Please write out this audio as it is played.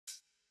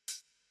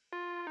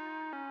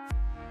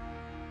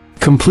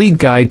Complete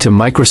Guide to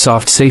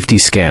Microsoft Safety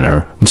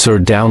Scanner,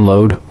 MSERT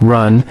download,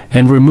 run,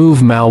 and remove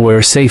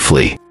malware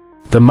safely.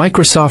 The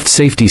Microsoft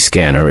Safety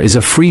Scanner is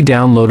a free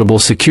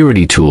downloadable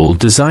security tool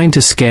designed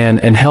to scan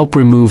and help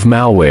remove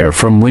malware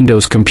from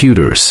Windows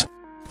computers.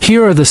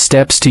 Here are the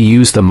steps to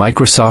use the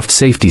Microsoft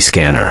Safety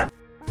Scanner.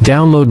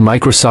 Download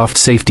Microsoft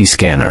Safety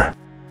Scanner.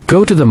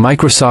 Go to the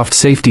Microsoft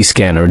Safety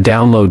Scanner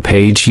download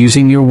page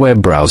using your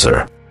web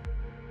browser.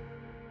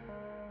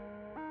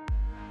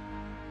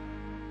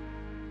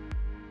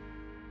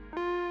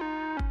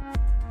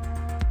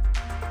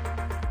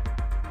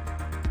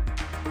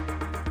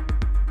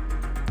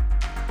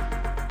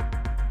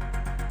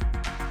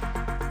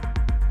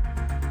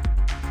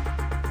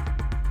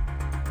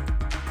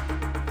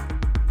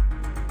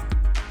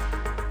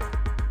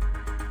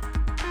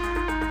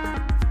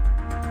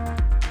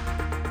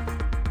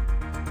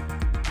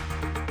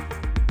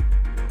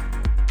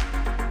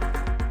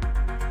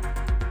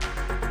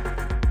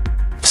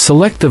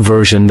 Select the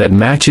version that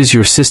matches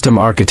your system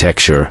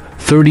architecture,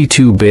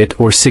 32-bit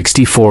or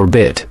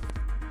 64-bit.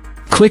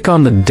 Click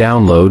on the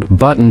Download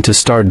button to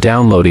start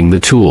downloading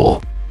the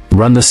tool.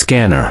 Run the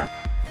scanner.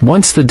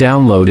 Once the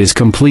download is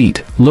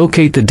complete,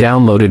 locate the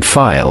downloaded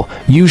file,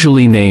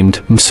 usually named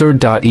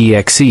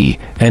MSERT.exe,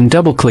 and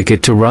double-click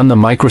it to run the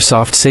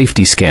Microsoft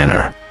Safety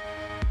Scanner.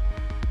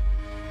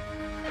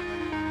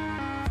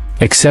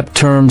 Accept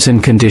terms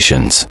and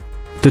conditions.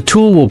 The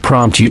tool will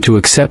prompt you to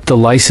accept the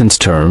license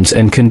terms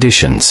and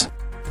conditions.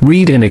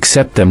 Read and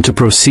accept them to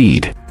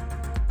proceed.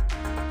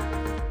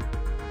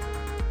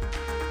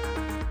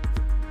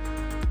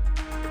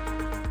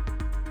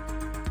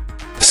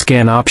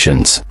 Scan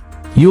options.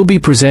 You'll be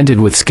presented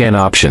with scan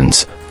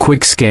options: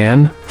 quick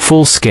scan,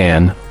 full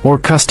scan, or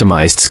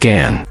customized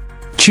scan.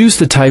 Choose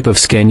the type of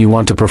scan you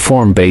want to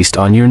perform based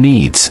on your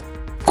needs.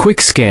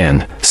 Quick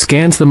scan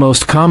scans the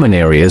most common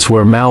areas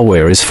where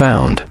malware is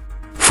found.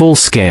 Full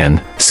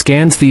scan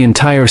scans the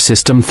entire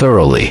system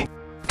thoroughly.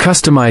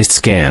 Customized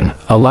scan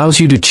allows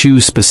you to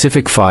choose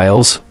specific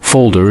files,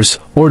 folders,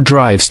 or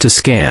drives to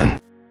scan.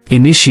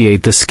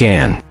 Initiate the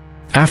scan.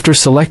 After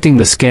selecting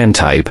the scan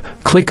type,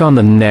 click on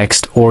the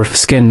Next or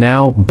Scan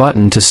Now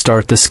button to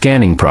start the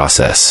scanning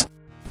process.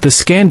 The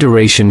scan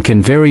duration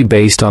can vary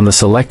based on the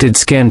selected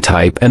scan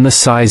type and the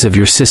size of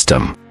your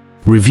system.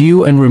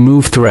 Review and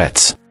remove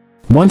threats.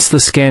 Once the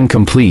scan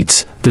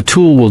completes, the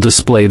tool will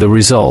display the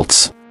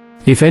results.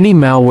 If any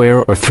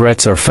malware or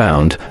threats are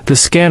found, the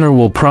scanner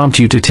will prompt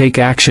you to take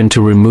action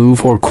to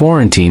remove or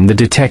quarantine the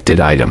detected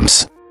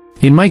items.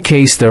 In my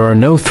case, there are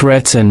no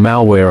threats and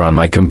malware on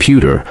my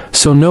computer,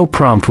 so no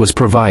prompt was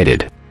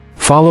provided.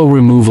 Follow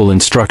removal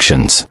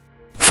instructions.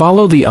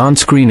 Follow the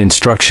on-screen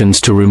instructions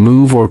to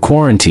remove or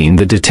quarantine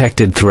the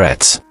detected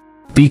threats.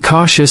 Be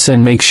cautious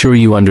and make sure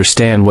you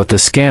understand what the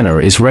scanner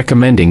is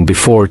recommending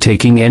before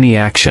taking any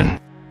action.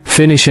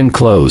 Finish and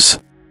close.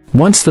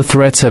 Once the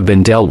threats have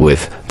been dealt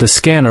with, the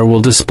scanner will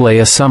display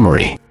a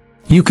summary.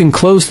 You can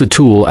close the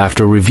tool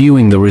after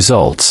reviewing the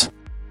results.